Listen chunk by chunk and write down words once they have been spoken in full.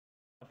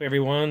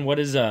Everyone, what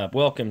is up?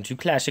 Welcome to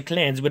Clash of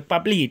Clans with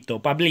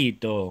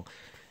Pablito.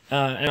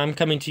 And I'm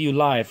coming to you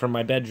live from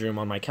my bedroom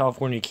on my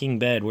California King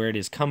bed where it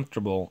is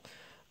comfortable.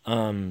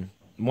 One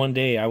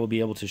day I will be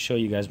able to show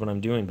you guys what I'm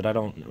doing, but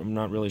I'm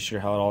not really sure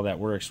how all that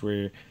works,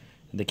 where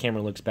the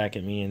camera looks back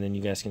at me and then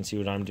you guys can see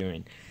what I'm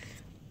doing.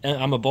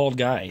 I'm a bald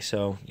guy,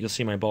 so you'll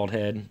see my bald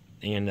head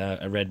and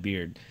a red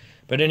beard.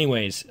 But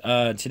anyways,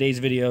 today's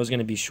video is going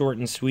to be short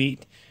and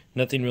sweet.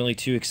 Nothing really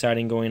too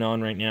exciting going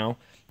on right now.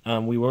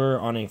 We were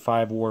on a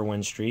 5-war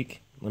win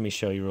streak. Let me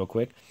show you real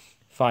quick.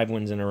 5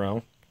 wins in a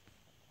row.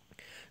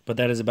 But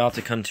that is about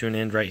to come to an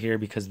end right here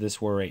because of this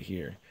war right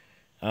here.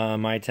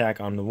 My attack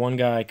on the one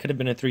guy could have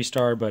been a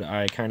 3-star, but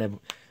I kind of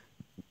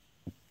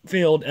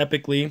failed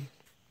epically.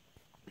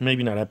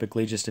 Maybe not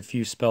epically, just a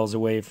few spells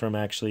away from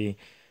actually,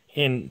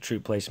 in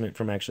troop placement,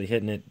 from actually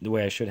hitting it the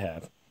way I should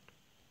have.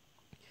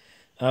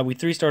 We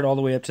 3-starred all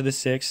the way up to the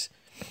 6.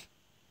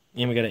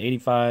 And we got an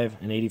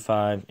 85, an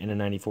 85, and a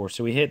 94.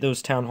 So we hit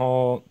those two Town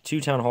Hall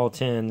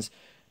 10s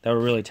that were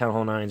really Town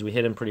Hall 9s. We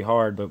hit them pretty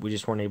hard, but we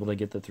just weren't able to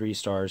get the 3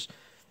 stars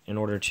in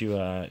order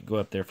to go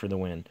up there for the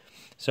win.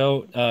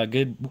 So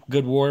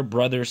good war.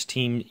 Brothers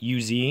Team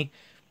UZ. They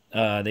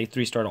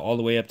 3-starred all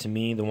the way up to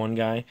me, the one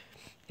guy.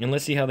 And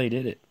let's see how they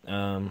did it.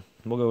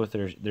 We'll go with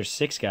their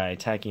 6 guy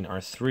attacking our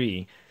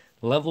 3.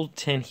 Level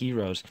 10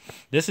 heroes.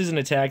 This is an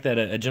attack that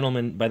a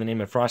gentleman by the name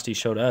of Frosty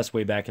showed us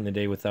way back in the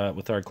day with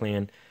our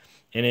clan.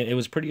 And it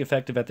was pretty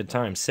effective at the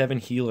time. 7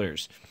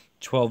 healers,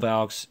 12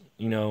 Valks,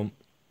 and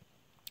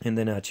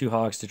then 2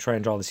 Hogs to try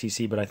and draw the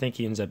CC. But I think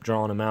he ends up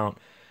drawing them out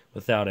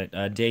without it.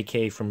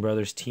 DK from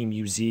Brothers Team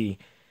UZ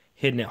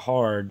hitting it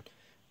hard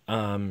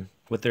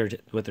with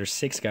their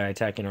 6 guy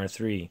attacking our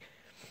 3.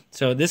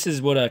 So this is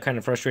what kind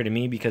of frustrated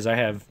me because I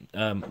have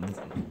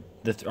the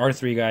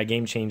R3 guy,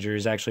 Game Changer,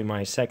 is actually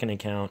my second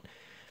account.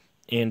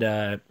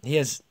 And he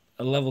has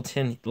a level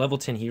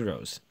 10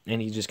 heroes,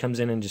 and he just comes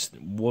in and just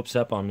whoops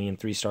up on me and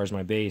 3-stars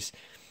my base,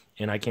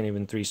 and I can't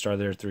even 3-star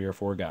their 3 or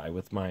 4 guy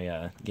with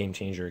my Game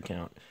Changer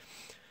account.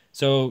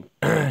 So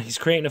he's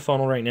creating a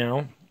funnel right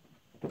now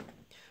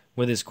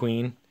with his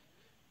queen,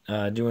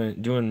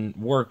 doing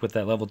work with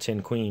that level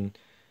 10 queen.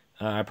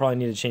 I probably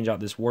need to change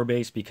out this war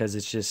base because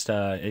it just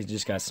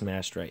got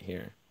smashed right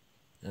here.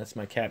 That's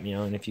my cat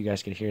meowing, if you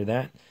guys could hear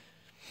that.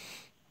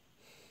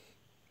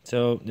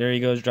 So there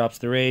he goes, drops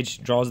the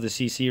rage, draws the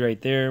CC right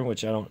there,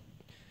 which I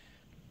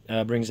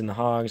don't, brings in the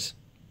hogs.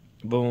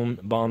 Boom,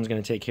 bomb's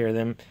going to take care of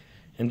them.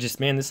 And just,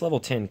 man, this level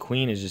 10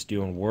 queen is just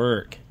doing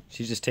work.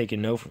 She's just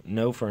taking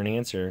no for an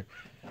answer.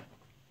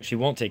 She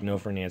won't take no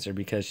for an answer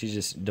because she's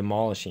just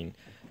demolishing.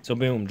 So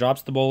boom,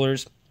 drops the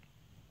bowlers,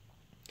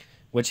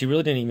 which he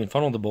really didn't even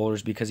funnel the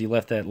bowlers because he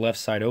left that left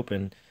side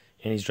open,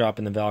 and he's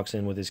dropping the Valks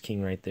in with his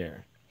king right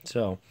there.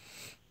 So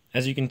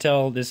as you can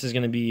tell, this is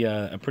going to be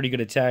a pretty good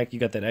attack. You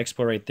got that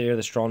expo right there,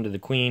 the strong to the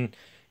queen.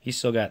 He's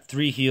still got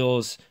 3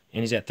 heals,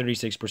 and he's at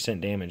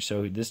 36% damage.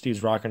 So this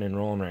dude's rocking and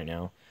rolling right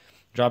now.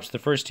 Drops the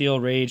first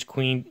heal, rage,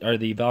 queen, or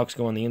the Valks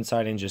go on the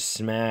inside and just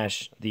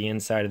smash the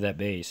inside of that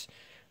base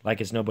like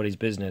it's nobody's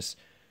business.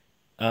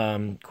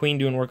 Queen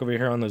doing work over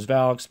here on those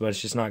Valks, but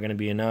it's just not going to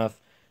be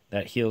enough.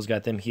 That heal's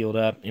got them healed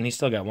up, and he's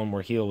still got one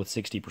more heal with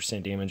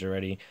 60% damage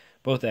already.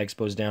 Both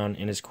expos down,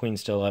 and his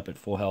queen's still up at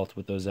full health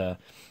with those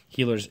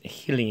healers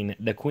healing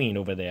the queen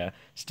over there.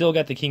 Still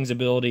got the king's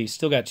ability,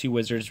 still got 2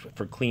 wizards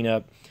for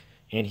cleanup,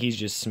 and he's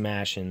just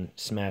smashing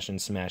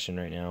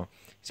right now.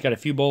 He's got a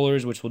few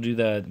bowlers, which will do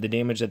the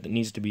damage that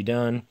needs to be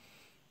done.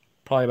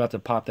 Probably about to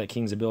pop that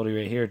king's ability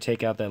right here,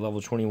 take out that level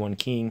 21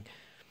 king.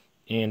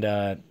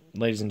 And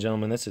ladies and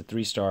gentlemen, that's a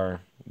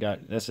 3-star.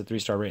 That's a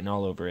 3-star written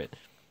all over it.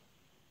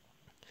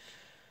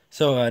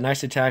 So, a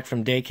nice attack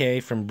from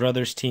DK from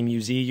Brothers Team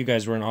UZ. You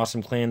guys were an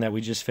awesome clan that we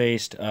just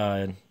faced.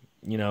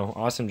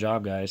 Awesome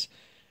job, guys.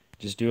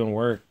 Just doing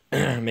work,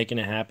 making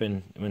it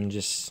happen, and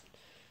just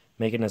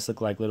making us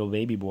look like little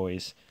baby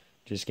boys.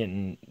 Just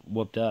getting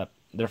whooped up.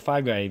 Their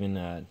 5 guy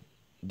even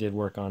did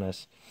work on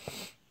us.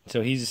 So,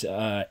 he's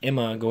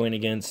Emma going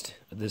against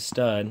the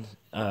stud,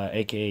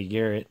 a.k.a.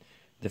 Garrett,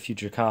 the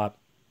future cop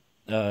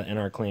in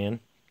our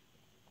clan.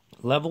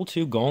 Level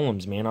 2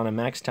 golems, man, on a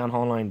max Town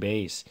Hall 9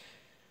 base.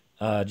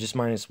 Just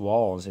minus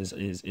walls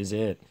is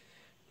it.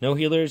 No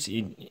healers.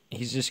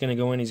 He's just going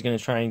to go in. He's going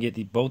to try and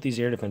get both these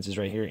air defenses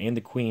right here, and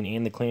the queen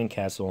and the clan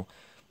castle,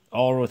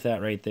 all with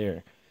that right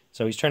there.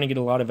 So he's trying to get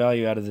a lot of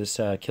value out of this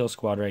kill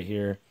squad right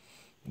here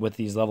with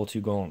these level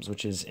 2 golems,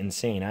 which is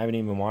insane. I haven't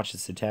even watched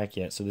this attack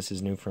yet, so this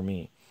is new for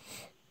me.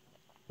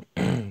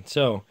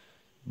 So,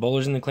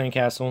 bowlers in the clan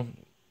castle.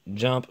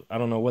 Jump. I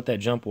don't know what that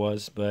jump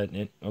was, but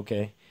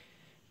okay.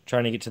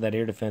 Trying to get to that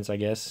air defense, I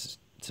guess.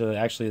 So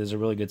actually, there's a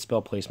really good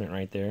spell placement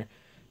right there.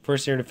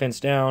 First air defense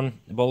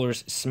down. The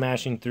bowlers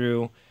smashing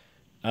through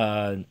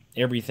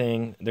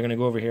everything. They're going to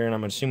go over here, and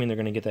I'm assuming they're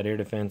going to get that air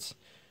defense.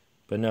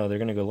 But no, they're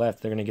going to go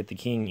left. They're going to get the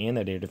king and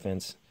that air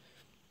defense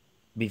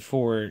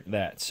before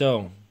that.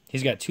 So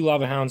he's got 2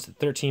 lava hounds,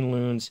 13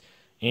 loons,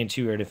 and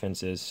 2 air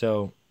defenses.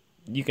 So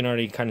you can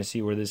already kind of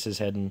see where this is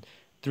heading.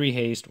 3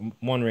 haste,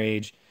 1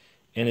 rage,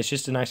 and it's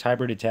just a nice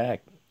hybrid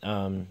attack.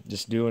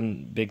 just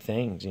doing big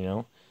things, you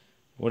know.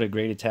 What a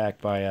great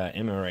attack by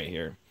Emma right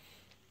here.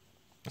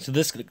 So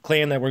this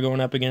clan that we're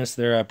going up against,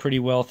 they're pretty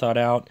well thought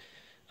out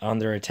on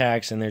their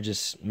attacks, and they're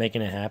just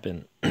making it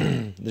happen.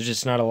 There's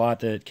just not a lot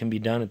that can be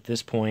done at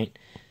this point,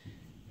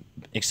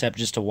 except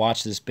just to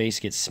watch this base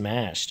get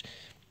smashed.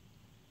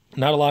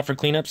 Not a lot for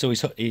cleanup, so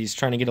he's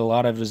trying to get a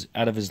lot of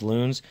out of his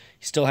loons.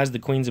 He still has the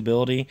queen's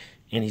ability,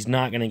 and he's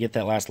not going to get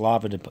that last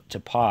lava to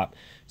pop.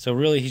 So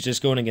really, he's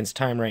just going against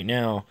time right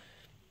now.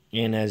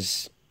 And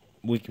as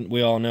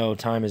we all know,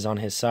 time is on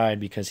his side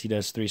because he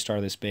does 3-star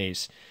this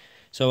base.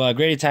 So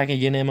great attack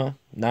again, Emma.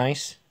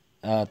 Nice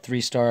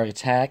 3-star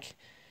attack,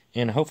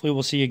 and hopefully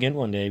we'll see you again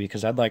one day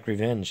because I'd like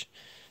revenge.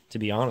 To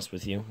be honest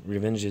with you,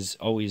 revenge is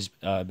always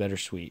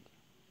bittersweet.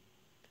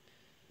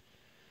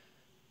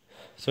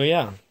 So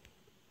yeah.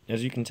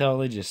 As you can tell,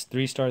 they just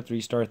 3-star,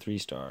 3-star,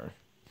 3-star.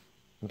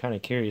 I'm kind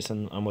of curious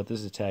on what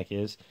this attack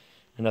is.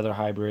 Another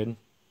hybrid.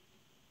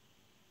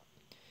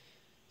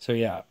 So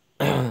yeah.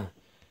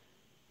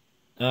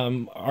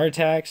 Our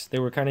attacks, they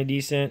were kind of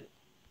decent.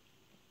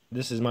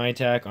 This is my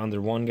attack on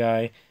their one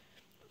guy.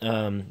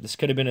 This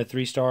could have been a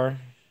 3-star,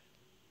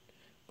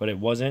 but it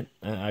wasn't.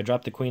 I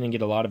dropped the queen and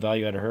get a lot of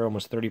value out of her,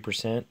 almost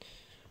 30%.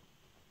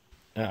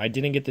 I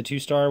didn't get the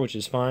 2-star, which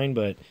is fine,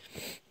 but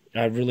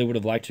I really would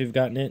have liked to have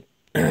gotten it.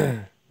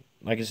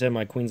 Like I said,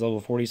 my queen's level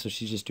 40, so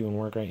she's just doing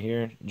work right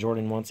here.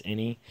 Jordan wants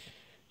any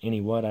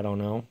what? I don't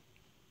know.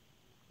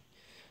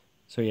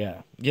 So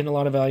yeah, getting a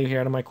lot of value here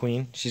out of my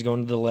queen. She's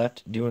going to the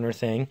left, doing her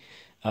thing.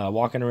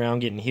 Walking around,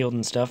 getting healed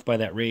and stuff by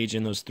that rage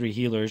and those 3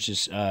 healers,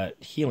 just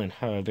healing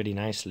her very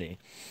nicely.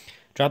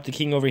 Drop the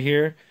king over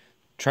here.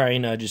 Try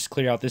and just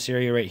clear out this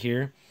area right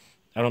here.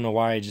 I don't know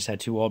why I just had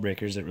 2 wall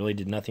breakers that really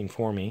did nothing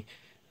for me.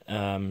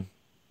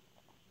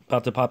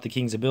 About to pop the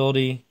king's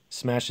ability.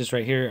 Smash this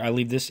right here. I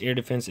leave this air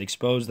defense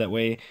exposed. That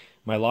way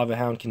my lava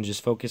hound can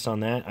just focus on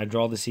that. I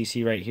draw the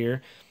CC right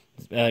here.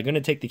 Going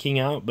to take the king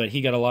out, but he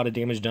got a lot of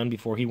damage done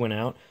before he went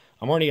out.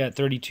 I'm already at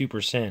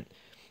 32%,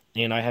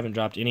 and I haven't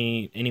dropped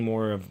any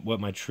more of what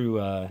my true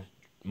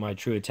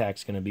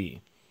attack's going to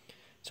be.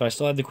 So I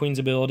still have the queen's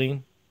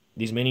ability.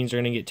 These minions are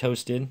going to get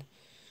toasted.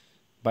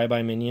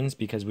 Bye-bye minions,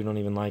 because we don't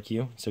even like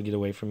you, so get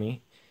away from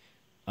me.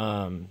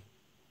 I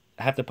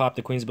have to pop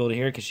the queen's ability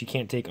here because she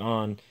can't take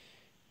on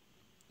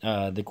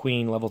the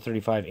queen level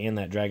 35 and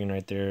that dragon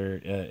right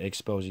there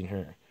exposing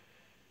her.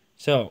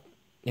 So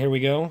here we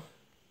go.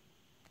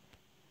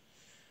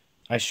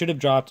 I should have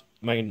dropped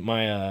both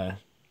my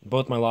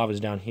lavas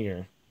down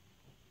here,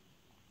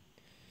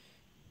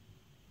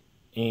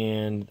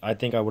 and I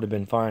think I would have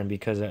been fine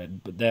because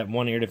that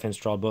one air defense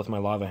drawed both my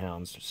lava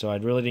hounds, so I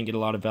really didn't get a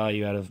lot of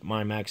value out of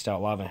my maxed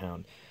out lava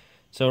hound.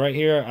 So right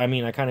here, I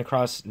mean, I kind of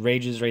crossed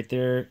rages right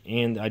there,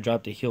 and I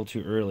dropped a heal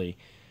too early.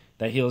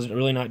 That heal is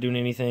really not doing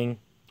anything.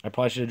 I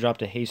probably should have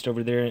dropped a haste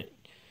over there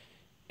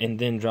and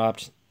then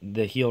dropped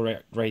the heal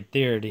right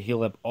there to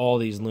heal up all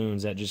these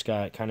loons that just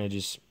got kind of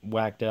just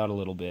whacked out a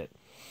little bit.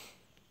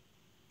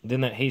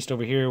 Then that haste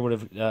over here would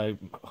have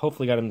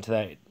hopefully got him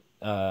to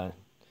that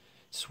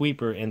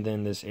sweeper and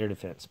then this air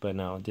defense. But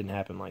no, it didn't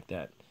happen like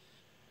that.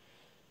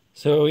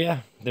 So yeah,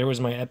 there was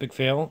my epic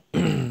fail.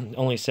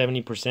 Only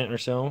 70% or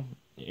so.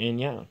 And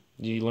yeah,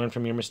 you learn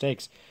from your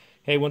mistakes.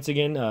 Hey, once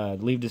again,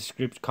 leave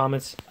the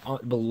comments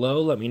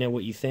below. Let me know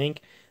what you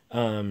think.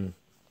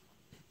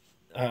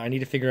 I need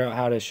to figure out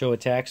how to show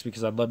attacks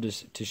because I'd love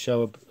to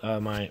show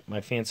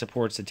my fan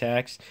supports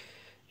attacks.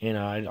 And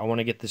I want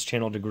to get this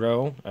channel to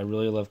grow. I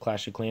really love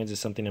Clash of Clans.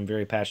 It's something I'm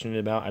very passionate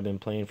about. I've been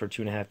playing for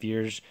 2.5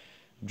 years.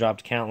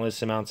 Dropped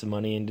countless amounts of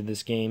money into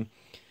this game.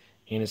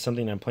 And it's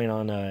something I'm planning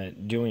on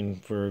doing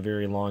for a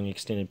very long,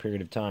 extended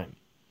period of time.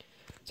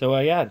 So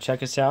yeah,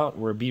 check us out.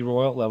 We're B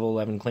Royal, level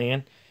 11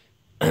 clan.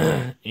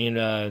 And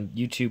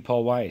YouTube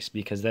Paul Weiss,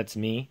 because that's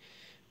me.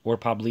 Or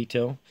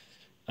Pablito.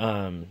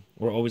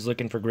 We're always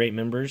looking for great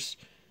members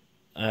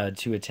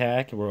to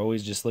attack. We're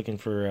always just looking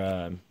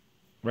for,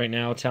 right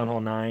now, Town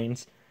Hall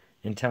 9s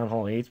and Town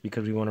Hall 8s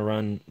because we want to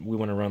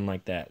run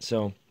like that.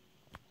 So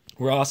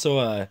we're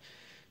also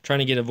trying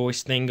to get a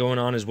voice thing going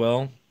on as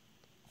well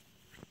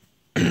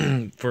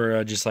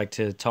for just like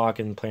to talk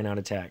and plan out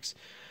attacks.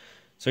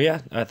 So yeah,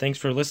 thanks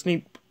for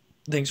listening.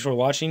 Thanks for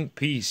watching.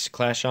 Peace.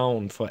 Clash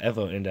on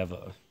forever and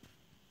ever.